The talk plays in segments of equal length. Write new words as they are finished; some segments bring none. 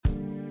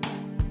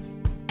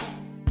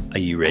Are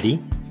you ready?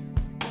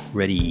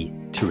 Ready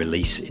to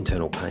release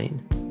internal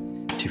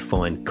pain? To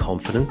find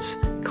confidence,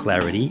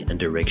 clarity, and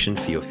direction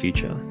for your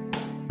future?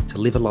 To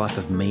live a life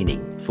of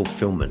meaning,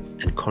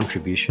 fulfillment, and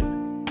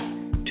contribution?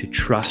 To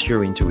trust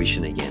your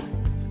intuition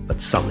again, but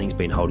something's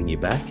been holding you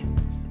back?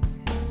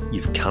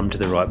 You've come to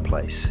the right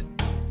place.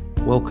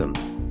 Welcome.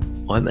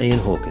 I'm Ian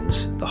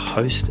Hawkins, the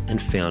host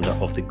and founder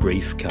of the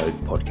Grief Code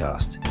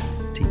podcast.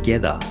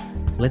 Together,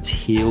 let's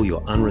heal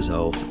your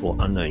unresolved or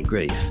unknown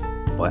grief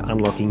by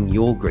unlocking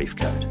your grief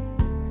code.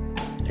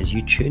 As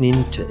you tune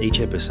in to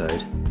each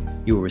episode,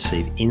 you will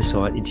receive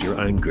insight into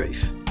your own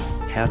grief,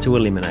 how to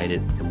eliminate it,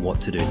 and what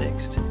to do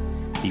next.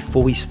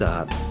 Before we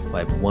start, I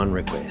have one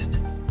request.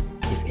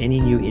 If any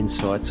new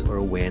insights or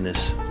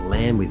awareness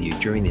land with you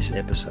during this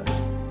episode,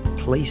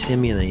 please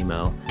send me an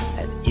email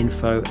at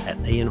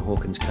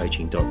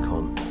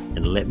info@ianhawkinscoaching.com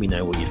and let me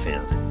know what you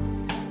found.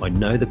 I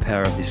know the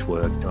power of this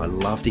work and I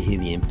love to hear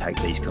the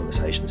impact these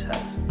conversations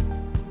have.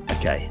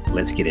 Okay,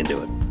 let's get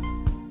into it.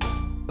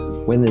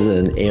 When there's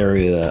an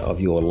area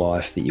of your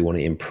life that you want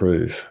to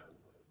improve,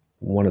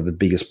 one of the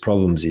biggest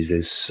problems is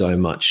there's so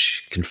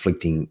much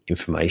conflicting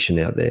information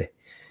out there.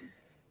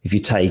 If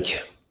you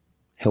take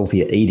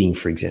healthier eating,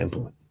 for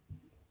example,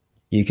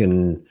 you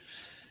can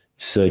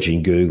search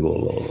in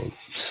Google or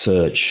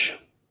search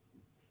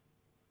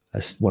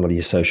one of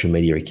your social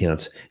media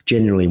accounts.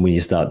 Generally, when you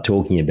start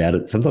talking about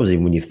it, sometimes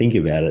even when you think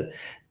about it,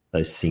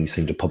 those things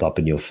seem to pop up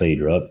in your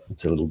feed, right?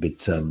 It's a little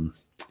bit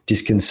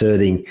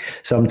disconcerting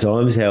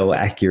sometimes how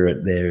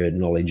accurate their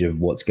knowledge of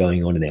what's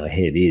going on in our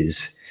head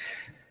is.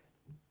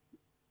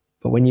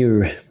 But when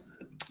you're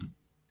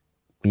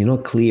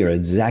not clear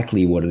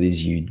exactly what it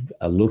is you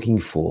are looking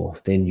for,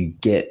 then you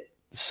get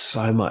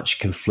so much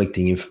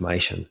conflicting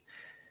information.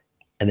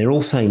 And they're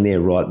all saying they're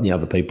right and the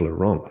other people are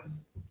wrong.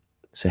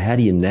 So how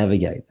do you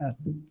navigate that?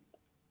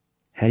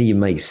 How do you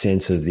make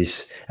sense of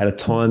this at a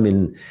time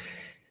in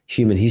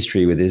human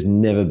history where there's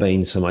never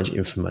been so much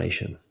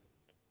information?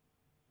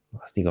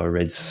 I think I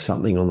read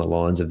something on the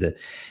lines of the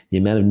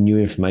amount of new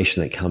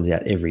information that comes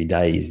out every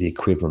day is the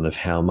equivalent of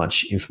how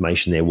much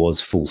information there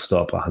was full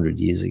stop 100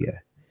 years ago.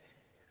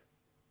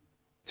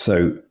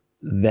 So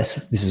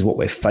this is what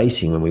we're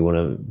facing when we want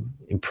to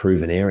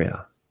improve an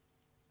area.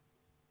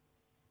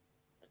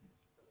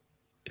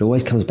 It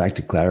always comes back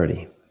to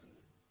clarity.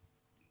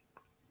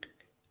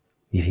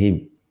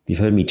 You've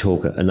heard me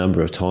talk a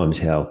number of times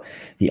how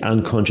the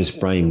unconscious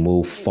brain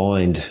will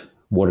find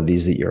what it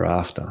is that you're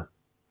after.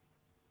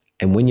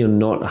 And when you're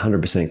not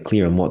 100%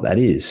 clear on what that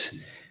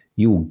is,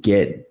 you'll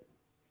get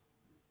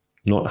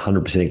not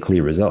 100%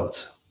 clear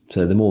results.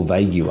 So the more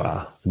vague you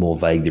are, the more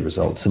vague the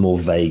results, the more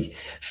vague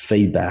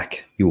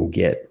feedback you will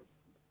get.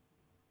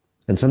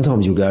 And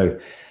sometimes you'll go,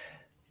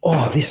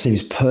 oh, this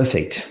seems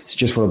perfect. It's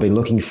just what I've been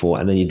looking for.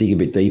 And then you dig a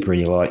bit deeper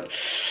and you're like,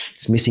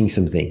 it's missing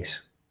some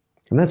things.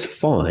 And that's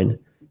fine.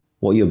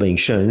 What you're being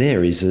shown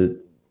there is that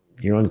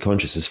your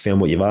unconscious has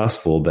found what you've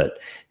asked for, but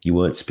you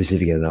weren't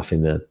specific enough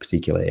in a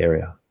particular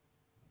area.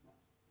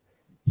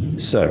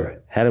 So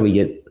how do we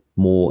get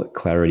more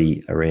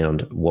clarity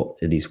around what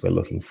it is we're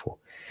looking for?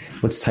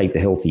 Let's take the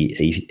healthy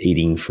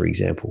eating, for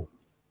example.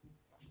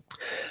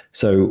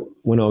 So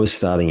when I was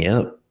starting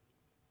out,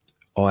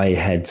 I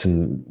had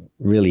some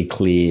really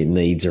clear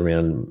needs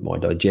around my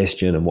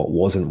digestion and what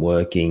wasn't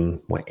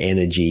working, my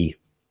energy.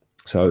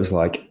 So I was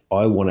like,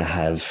 I want to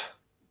have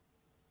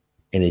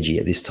energy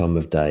at this time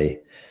of day.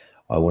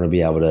 I want to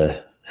be able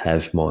to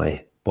have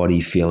my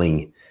body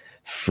feeling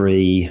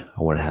free.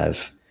 I want to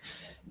have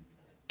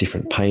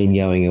different pain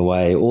going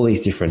away, all these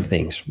different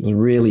things. It was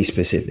really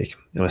specific.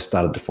 And I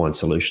started to find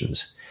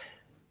solutions.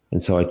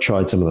 And so I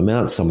tried some of them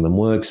out. Some of them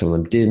worked, some of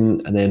them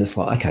didn't. And then it's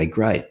like, okay,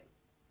 great.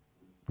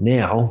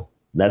 Now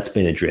that's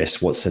been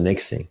addressed. What's the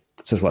next thing?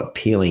 So it's like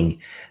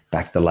peeling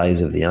back the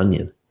layers of the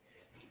onion.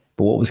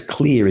 But what was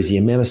clear is the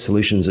amount of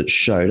solutions that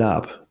showed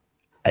up,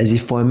 as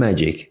if by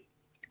magic,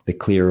 the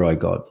clearer I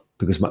got,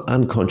 because my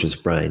unconscious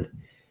brain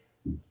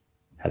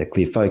had a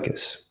clear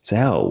focus. So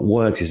how it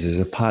works is there's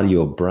a part of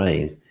your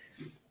brain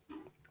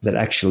that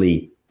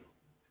actually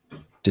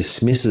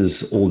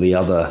dismisses all the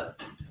other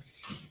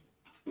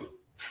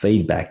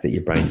feedback that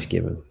your brain's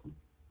given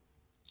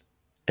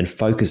and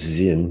focuses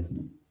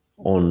in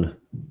on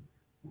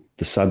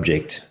the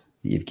subject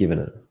that you've given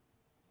it.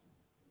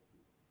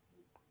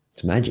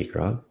 It's magic,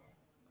 right?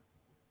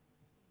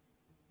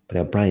 But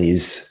our brain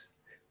is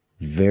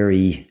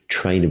very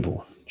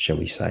trainable, shall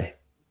we say.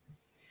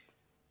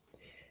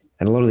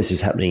 And a lot of this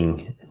is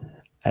happening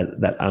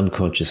at that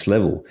unconscious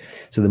level.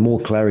 So the more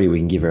clarity we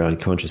can give our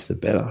unconscious, the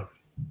better.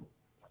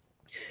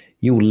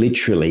 You'll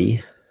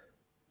literally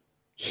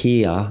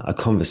hear a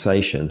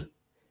conversation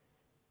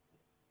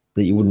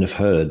that you wouldn't have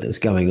heard that's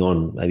going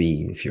on,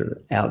 maybe if you're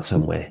out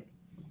somewhere.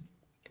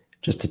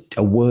 Just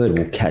a word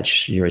will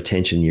catch your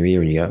attention, your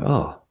ear, and you go,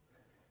 oh,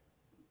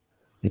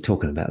 they're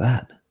talking about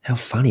that. How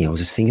funny. I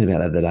was just thinking about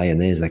that today,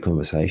 and there's that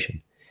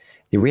conversation.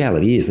 The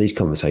reality is these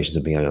conversations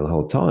have been going on the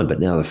whole time, but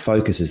now the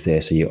focus is there,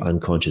 so your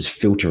unconscious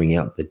filtering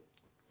out the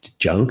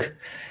junk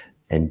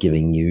and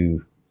giving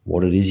you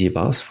what it is you've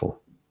asked for.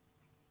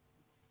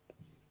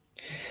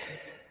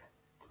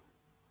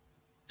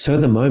 So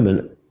at the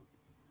moment,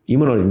 you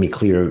might not even be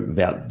clear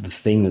about the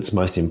thing that's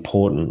most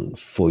important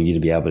for you to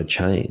be able to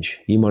change.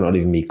 You might not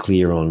even be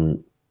clear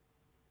on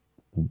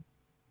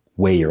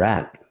where you're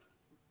at.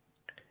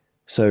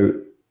 So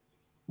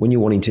when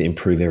you're wanting to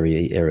improve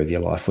every area of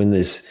your life, when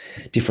there's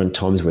different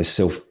times where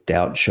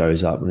self-doubt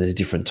shows up, and there's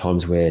different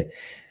times where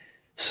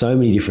so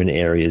many different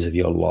areas of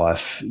your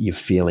life you're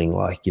feeling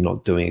like you're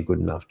not doing a good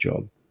enough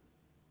job,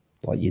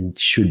 like you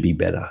should be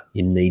better,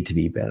 you need to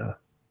be better.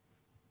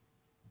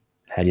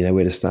 How do you know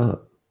where to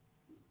start?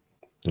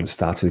 And it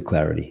starts with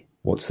clarity.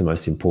 What's the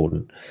most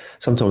important?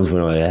 Sometimes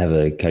when I have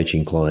a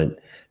coaching client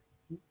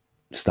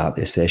start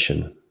their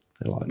session,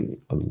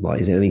 I'm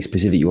like, is there anything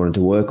specific you wanted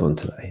to work on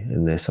today?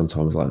 And they're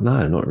sometimes like,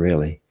 no, not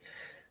really.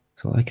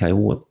 So, okay,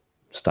 well,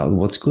 start with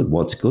what's good.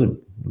 What's good? And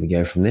we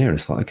go from there. And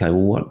it's like, okay,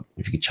 well, what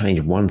if you could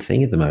change one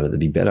thing at the moment that'd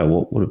be better?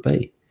 What would it be?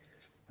 And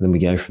then we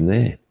go from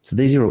there. So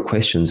these are all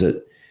questions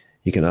that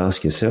you can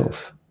ask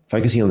yourself.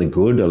 Focusing on the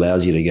good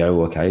allows you to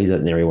go, okay, is that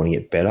an area I want to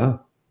get better?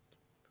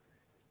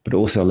 But it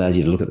also allows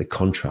you to look at the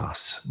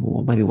contrasts.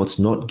 Well, maybe what's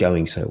not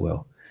going so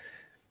well.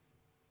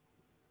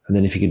 And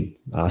then if you could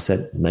ask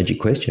that magic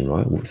question,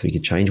 right? If you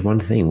could change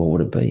one thing, what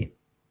would it be?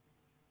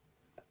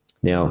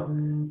 Now,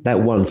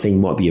 that one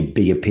thing might be a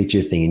bigger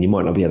picture thing, and you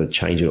might not be able to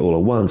change it all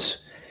at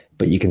once,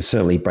 but you can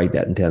certainly break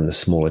that down into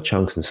smaller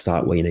chunks and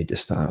start where you need to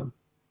start.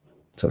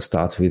 So it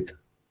starts with,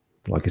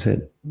 like I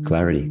said,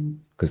 clarity,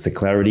 because the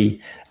clarity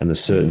and the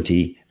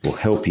certainty will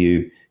help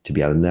you to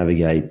be able to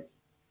navigate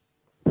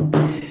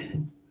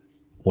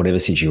whatever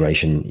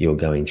situation you're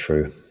going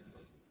through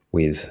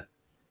with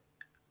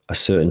a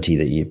certainty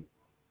that you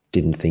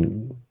didn't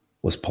think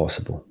was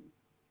possible.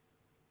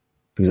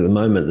 Because at the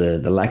moment,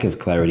 the lack of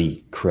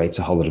clarity creates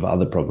a whole lot of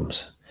other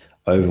problems.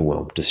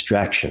 Overwhelm,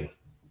 distraction,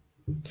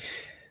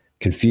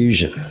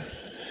 confusion,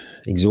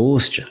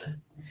 exhaustion,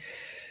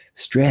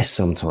 stress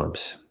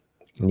sometimes.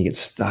 And you get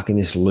stuck in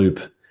this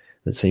loop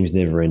that seems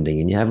never ending.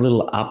 And you have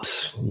little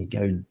ups, and you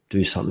go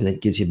do something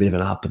that gives you a bit of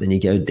an up, but then you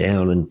go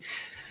down and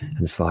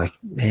it's like,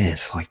 man,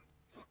 it's like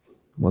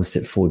one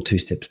step forward, two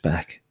steps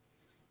back.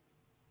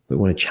 We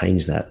want to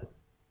change that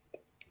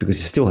because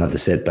you still have the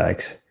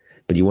setbacks,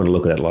 but you want to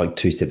look at it like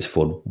two steps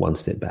forward, one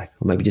step back,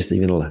 or maybe just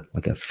even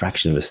like a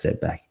fraction of a step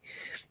back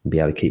and be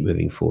able to keep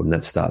moving forward. And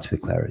that starts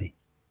with clarity.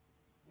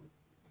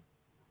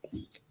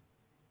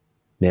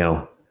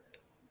 Now,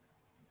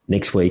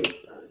 next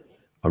week,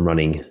 I'm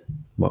running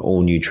my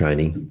all new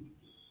training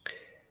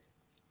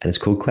and it's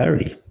called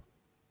Clarity.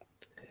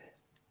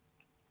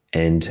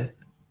 And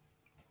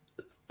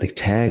the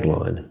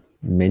tagline,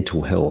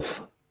 mental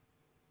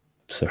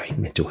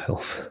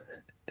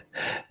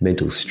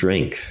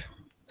strength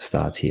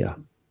starts here.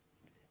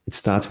 It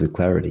starts with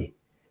clarity.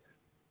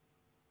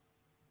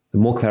 The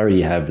more clarity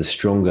you have, the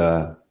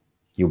stronger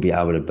you'll be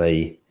able to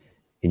be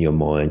in your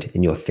mind,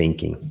 in your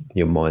thinking,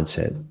 your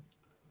mindset. And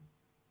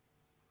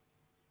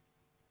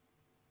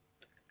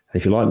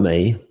if you're like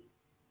me,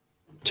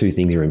 two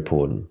things are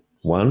important.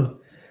 One,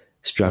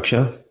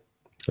 structure,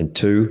 and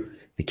two,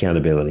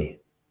 accountability.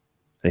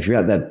 And if you're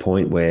at that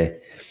point where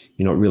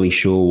you're not really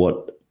sure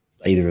what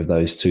either of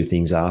those two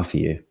things are for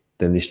you,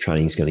 then this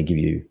training is going to give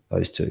you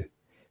those two.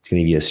 It's going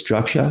to give you a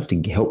structure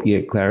to help you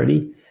get clarity,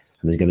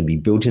 and there's going to be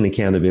built-in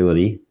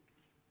accountability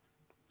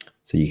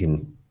so you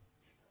can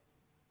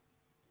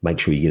make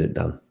sure you get it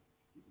done.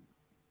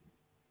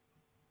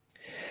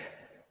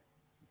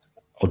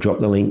 I'll drop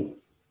the link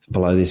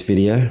below this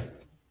video.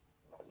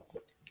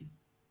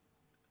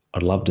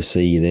 I'd love to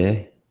see you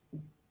there.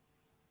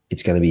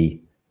 It's going to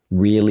be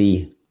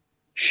really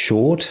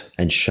short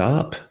and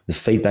sharp. The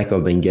feedback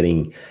I've been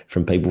getting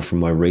from people from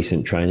my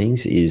recent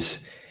trainings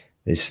is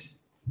it's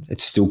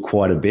still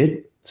quite a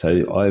bit.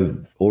 So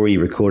I've already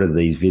recorded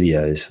these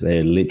videos.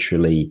 They're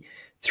literally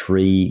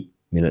 3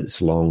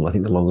 minutes long. I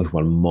think the longest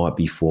one might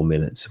be 4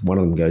 minutes. One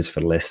of them goes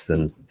for less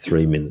than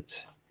 3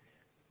 minutes.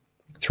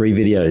 3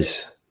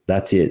 videos,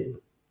 that's it.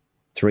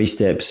 3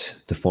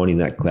 steps to finding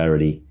that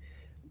clarity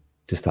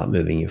to start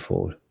moving you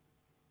forward.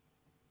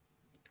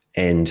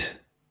 And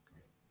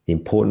the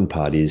important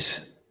part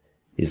is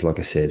like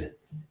I said,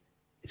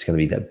 it's going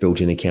to be that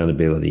built-in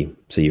accountability.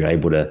 So you're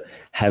able to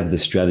have the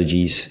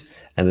strategies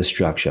and the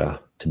structure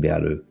to be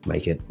able to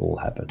make it all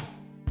happen.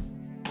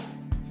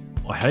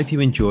 I hope you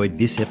enjoyed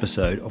this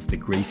episode of the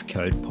Grief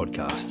Code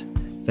podcast.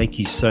 Thank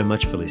you so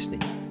much for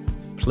listening.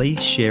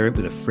 Please share it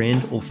with a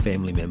friend or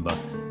family member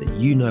that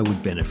you know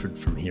would benefit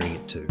from hearing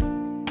it too.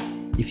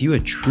 If you are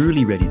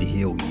truly ready to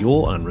heal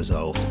your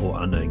unresolved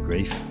or unknown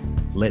grief,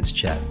 let's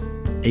chat.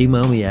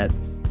 Email me at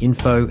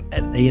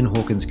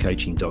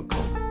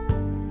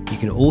info@ianhawkinscoaching.com. You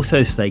can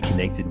also stay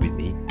connected with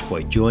me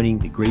by joining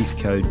the Grief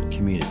Code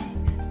community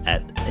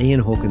at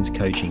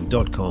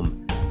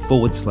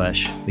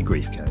ianhawkinscoaching.com/the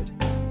Grief Code.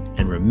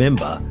 And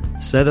remember,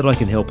 so that I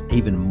can help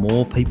even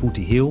more people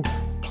to heal,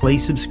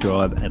 please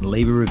subscribe and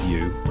leave a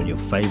review on your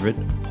favorite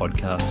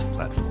podcast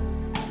platform.